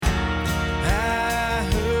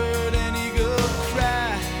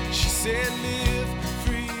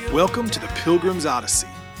Welcome to the Pilgrim's Odyssey,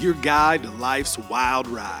 your guide to life's wild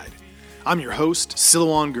ride. I'm your host,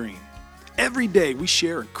 Silouan Green. Every day we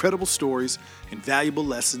share incredible stories and valuable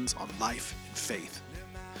lessons on life and faith.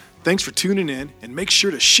 Thanks for tuning in, and make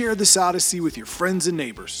sure to share this Odyssey with your friends and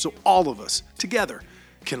neighbors so all of us, together,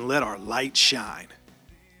 can let our light shine.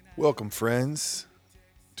 Welcome, friends,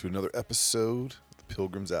 to another episode of the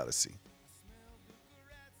Pilgrim's Odyssey.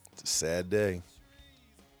 It's a sad day.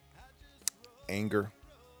 Anger,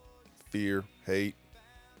 fear, hate.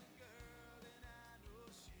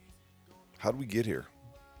 How did we get here?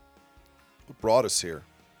 What brought us here?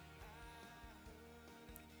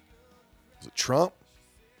 Was it Trump?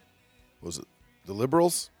 Was it the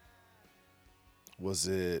liberals? Was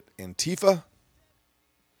it Antifa?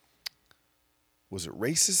 Was it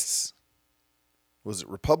racists? Was it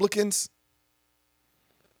Republicans?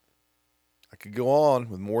 I could go on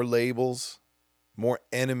with more labels, more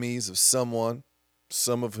enemies of someone,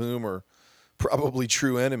 some of whom are probably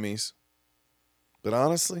true enemies. But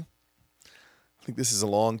honestly, I think this is a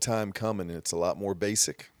long time coming, and it's a lot more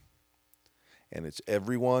basic. And it's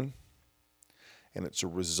everyone, and it's a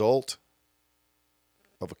result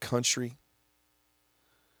of a country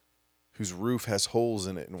whose roof has holes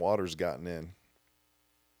in it and water's gotten in,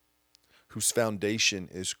 whose foundation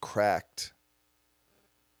is cracked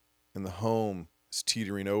and the home is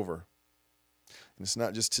teetering over. And it's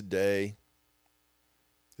not just today.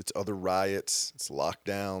 It's other riots. It's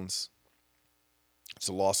lockdowns. It's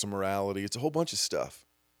a loss of morality. It's a whole bunch of stuff.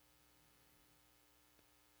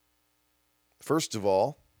 First of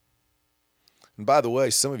all, and by the way,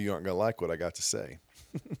 some of you aren't going to like what I got to say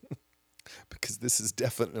because this is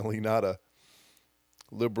definitely not a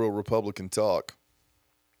liberal Republican talk.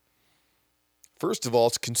 First of all,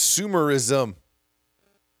 it's consumerism.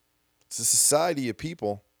 It's a society of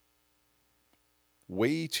people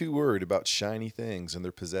way too worried about shiny things and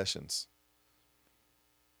their possessions.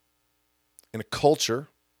 In a culture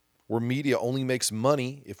where media only makes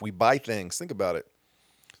money if we buy things, think about it.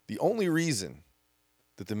 The only reason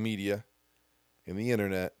that the media and the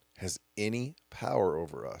internet has any power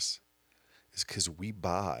over us is because we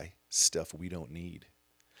buy stuff we don't need.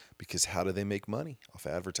 Because how do they make money? Off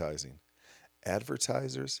advertising.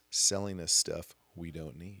 Advertisers selling us stuff we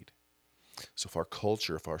don't need. So if our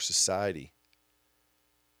culture, if our society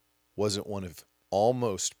wasn't one of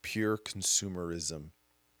almost pure consumerism,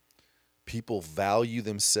 people value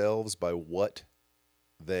themselves by what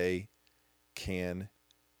they can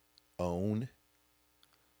own,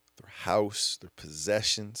 their house, their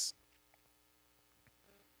possessions.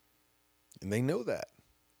 And they know that,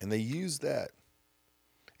 and they use that.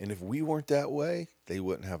 And if we weren't that way, they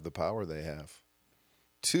wouldn't have the power they have.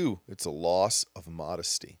 2, it's a loss of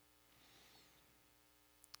modesty.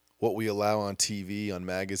 What we allow on TV, on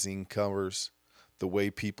magazine covers, the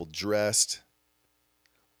way people dressed,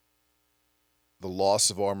 the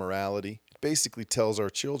loss of our morality, it basically tells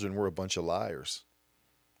our children we're a bunch of liars.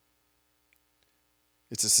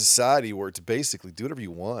 It's a society where it's basically do whatever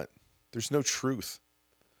you want. There's no truth.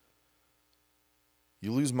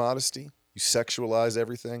 You lose modesty, you sexualize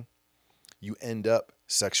everything, you end up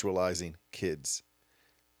sexualizing kids,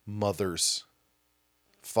 mothers,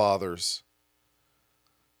 fathers.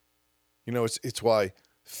 You know, it's why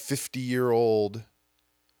 50-year-old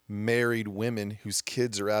married women whose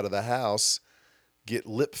kids are out of the house get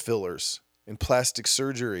lip fillers and plastic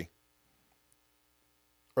surgery.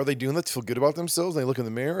 Are they doing that to feel good about themselves? They look in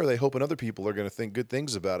the mirror, or are they hoping other people are going to think good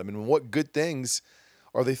things about them? And what good things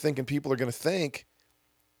are they thinking people are going to think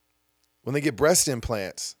when they get breast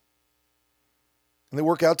implants and they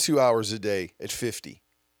work out 2 hours a day at 50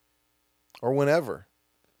 or whenever?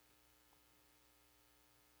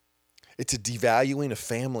 It's a devaluing of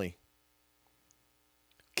family.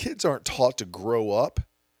 Kids aren't taught to grow up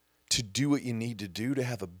to do what you need to do to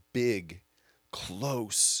have a big,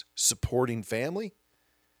 close, supporting family.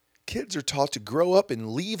 Kids are taught to grow up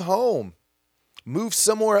and leave home, move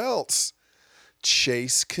somewhere else,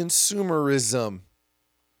 chase consumerism,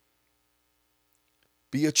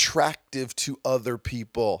 be attractive to other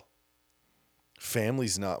people.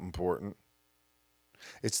 Family's not important.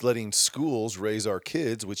 It's letting schools raise our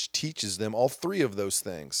kids, which teaches them all 3 of those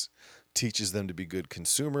things. Teaches them to be good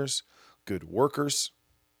consumers, good workers,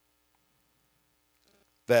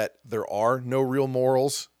 that there are no real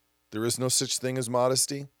morals. There is no such thing as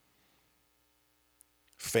modesty.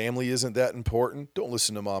 Family isn't that important. Don't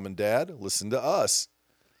listen to mom and dad. Listen to us.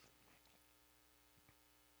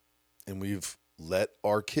 And we've let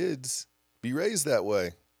our kids be raised that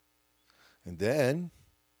way. And then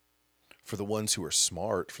for the ones who are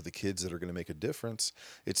smart, for the kids that are going to make a difference.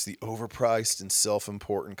 It's the overpriced and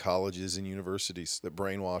self-important colleges and universities that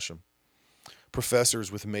brainwash them. Professors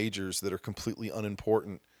with majors that are completely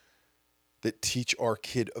unimportant, that teach our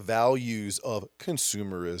kid values of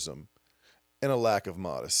consumerism and a lack of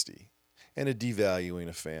modesty and a devaluing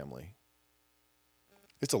of family.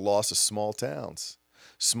 It's a loss of small towns.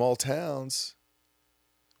 Small towns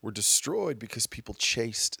were destroyed because people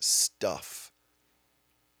chased stuff.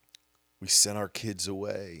 We sent our kids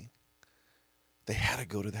away. They had to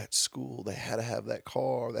go to that school. They had to have that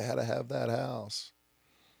car. They had to have that house.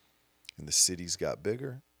 And the cities got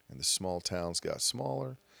bigger and the small towns got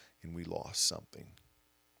smaller, and we lost something.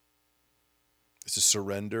 It's a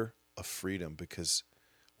surrender of freedom, because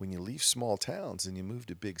when you leave small towns and you move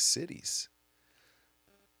to big cities,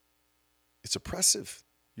 it's oppressive.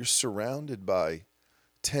 You're surrounded by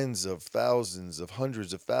tens of thousands of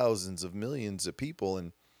hundreds of thousands of millions of people,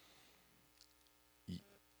 and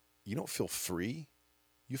you don't feel free.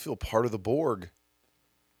 You feel part of the Borg.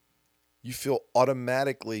 You feel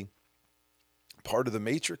automatically part of the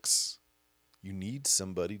Matrix. You need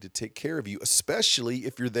somebody to take care of you, especially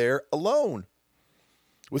if you're there alone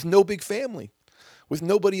with no big family, with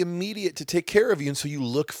nobody immediate to take care of you. And so you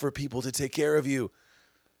look for people to take care of you.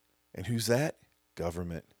 And who's that?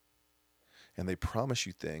 Government. And they promise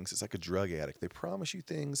you things. It's like a drug addict. They promise you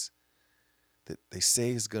things that they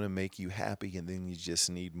say is going to make you happy, and then you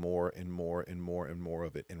just need more and more and more and more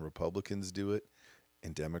of it. And Republicans do it,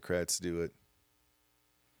 and Democrats do it,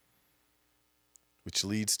 which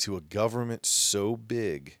leads to a government so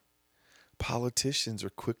big, politicians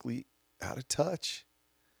are quickly out of touch.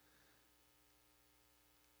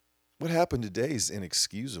 What happened today is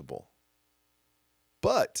inexcusable.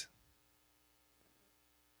 But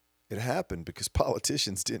it happened because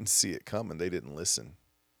politicians didn't see it coming. They didn't listen.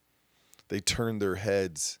 They turned their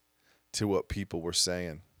heads to what people were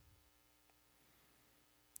saying.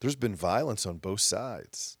 There's been violence on both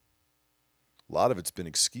sides. A lot of it's been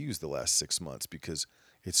excused the last 6 months because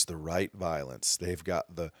it's the right violence. They've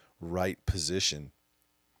got the right position.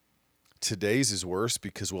 Today's is worse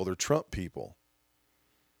because, well, they're Trump people.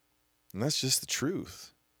 And that's just the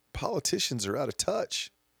truth. Politicians are out of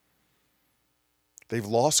touch. They've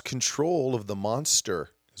lost control of the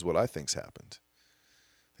monster, is what I think's happened.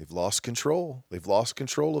 They've lost control. They've lost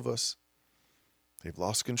control of us. They've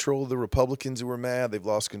lost control of the Republicans who were mad. They've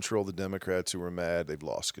lost control of the Democrats who were mad. They've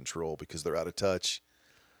lost control because they're out of touch,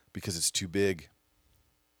 because it's too big.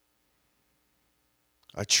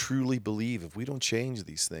 I truly believe if we don't change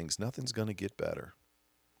these things, nothing's going to get better.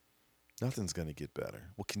 Nothing's going to get better.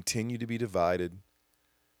 We'll continue to be divided,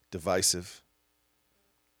 divisive,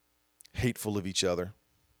 hateful of each other,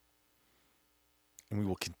 and we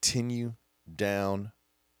will continue down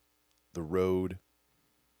the road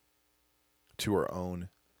to our own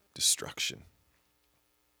destruction.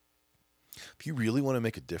 If you really want to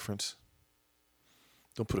make a difference,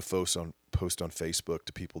 don't put a post on Facebook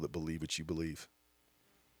to people that believe what you believe.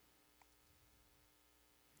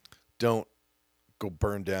 Don't go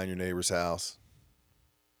burn down your neighbor's house.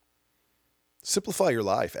 Simplify your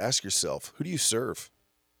life. Ask yourself, who do you serve?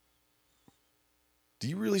 Do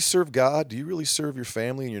you really serve God? Do you really serve your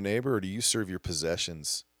family and your neighbor, or do you serve your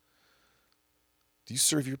possessions? Do you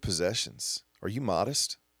serve your possessions? Are you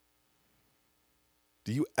modest?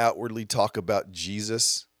 Do you outwardly talk about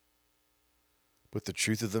Jesus? But the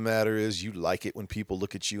truth of the matter is, you like it when people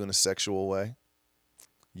look at you in a sexual way?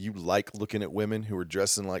 You like looking at women who are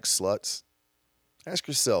dressing like sluts? Ask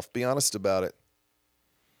yourself, be honest about it.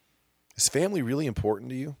 Is family really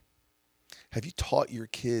important to you? Have you taught your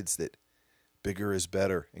kids that bigger is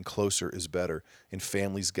better and closer is better and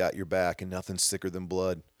family's got your back and nothing's thicker than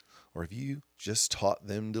blood? Or have you just taught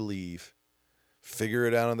them to leave, figure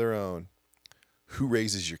it out on their own? Who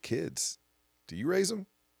raises your kids? Do you raise them?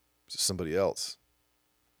 Is it somebody else?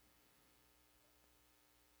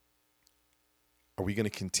 Are we going to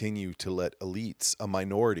continue to let elites, a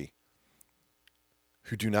minority,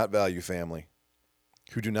 who do not value family,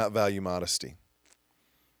 who do not value modesty,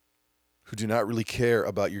 who do not really care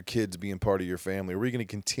about your kids being part of your family, are we going to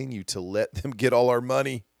continue to let them get all our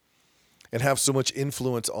money and have so much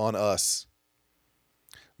influence on us?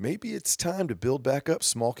 Maybe it's time to build back up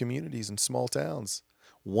small communities and small towns.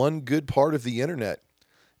 One good part of the internet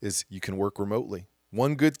is you can work remotely.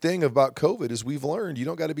 One good thing about COVID is we've learned you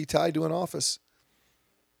don't got to be tied to an office.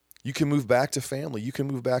 You can move back to family. You can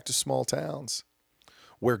move back to small towns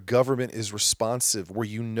where government is responsive, where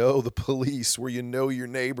you know the police, where you know your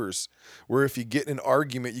neighbors, where if you get in an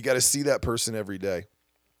argument, you got to see that person every day.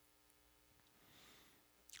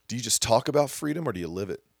 Do you just talk about freedom, or do you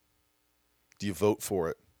live it? Do you vote for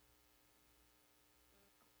it?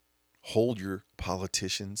 hold your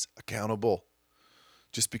politicians accountable.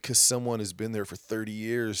 Just because someone has been there for 30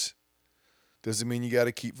 years doesn't mean you got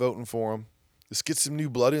to keep voting for them. Let's get some new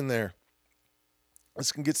blood in there.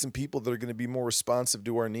 Let's get some people that are going to be more responsive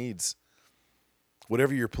to our needs,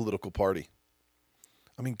 whatever your political party.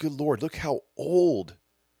 I mean, good Lord, look how old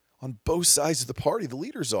on both sides of the party the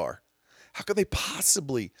leaders are. How could they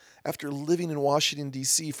possibly, after living in Washington,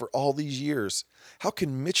 D.C. for all these years, how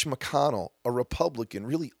can Mitch McConnell, a Republican,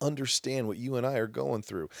 really understand what you and I are going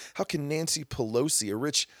through? How can Nancy Pelosi, a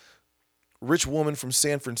rich woman from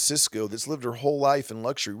San Francisco that's lived her whole life in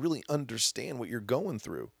luxury, really understand what you're going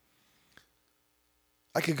through?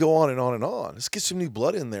 I could go on and on and on. Let's get some new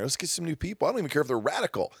blood in there. Let's get some new people. I don't even care if they're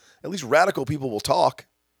radical. At least radical people will talk.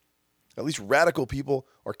 At least radical people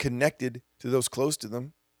are connected to those close to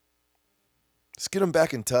them. Let's get them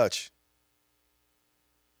back in touch.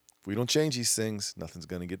 If we don't change these things, nothing's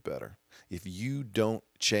going to get better. If you don't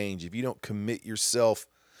change, if you don't commit yourself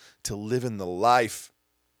to living the life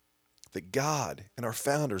that God and our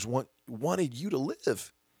founders wanted you to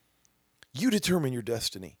live, you determine your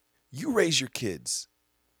destiny. You raise your kids.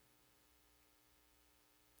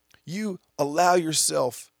 You allow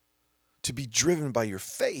yourself to be driven by your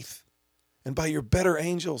faith and by your better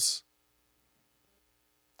angels,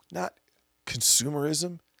 not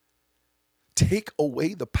consumerism. Take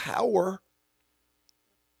away the power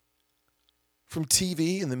from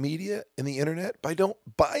TV and the media and the internet by don't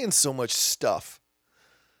buying so much stuff.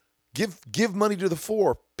 Give money to the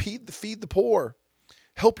poor, feed the poor,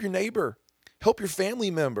 help your neighbor, help your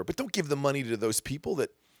family member, but don't give the money to those people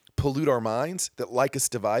that pollute our minds, that like us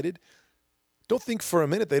divided. Don't think for a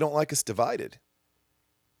minute they don't like us divided.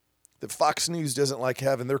 That Fox News doesn't like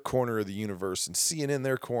having their corner of the universe and CNN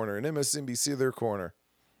their corner and MSNBC their corner.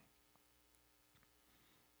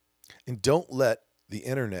 And don't let the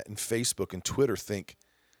internet and Facebook and Twitter think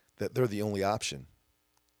that they're the only option.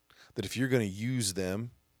 That if you're going to use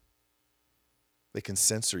them, they can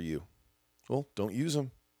censor you. Well, don't use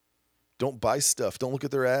them. Don't buy stuff. Don't look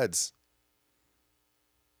at their ads.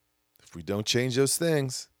 If we don't change those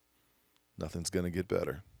things, nothing's going to get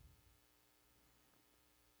better.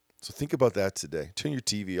 So think about that today. Turn your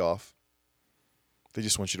TV off. They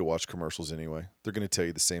just want you to watch commercials anyway. They're going to tell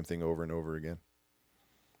you the same thing over and over again.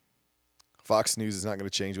 Fox News is not going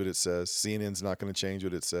to change what it says. CNN's not going to change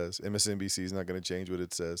what it says. MSNBC is not going to change what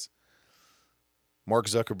it says. Mark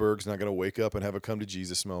Zuckerberg's not going to wake up and have a come to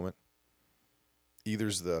Jesus moment.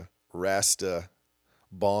 Either's the Rasta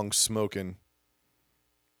bong smoking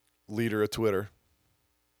leader of Twitter.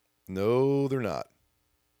 No, they're not.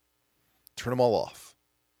 Turn them all off.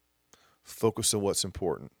 Focus on what's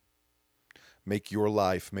important. Make your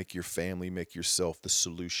life, make your family, make yourself the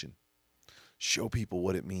solution. Show people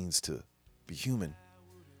what it means to be human,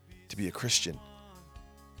 to be a Christian,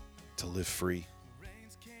 to live free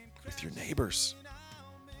with your neighbors.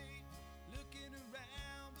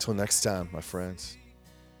 Until next time, my friends,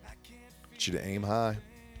 I want you to aim high.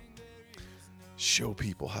 Show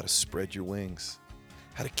people how to spread your wings,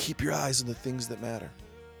 how to keep your eyes on the things that matter.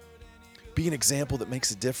 Be an example that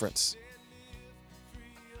makes a difference.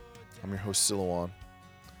 I'm your host, Silouan.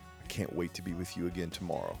 I can't wait to be with you again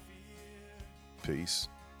tomorrow. Peace.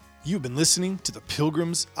 You've been listening to the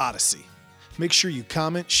Pilgrim's Odyssey. Make sure you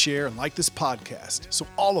comment, share, and like this podcast so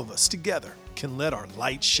all of us together can let our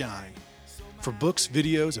light shine. For books,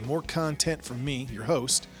 videos, and more content from me, your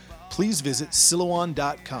host, please visit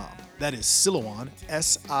Silouan.com. That is Silouan,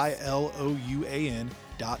 Silouan.com.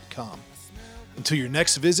 Until your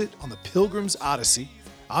next visit on the Pilgrim's Odyssey,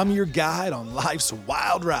 I'm your guide on life's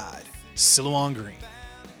wild ride, Silouan Green.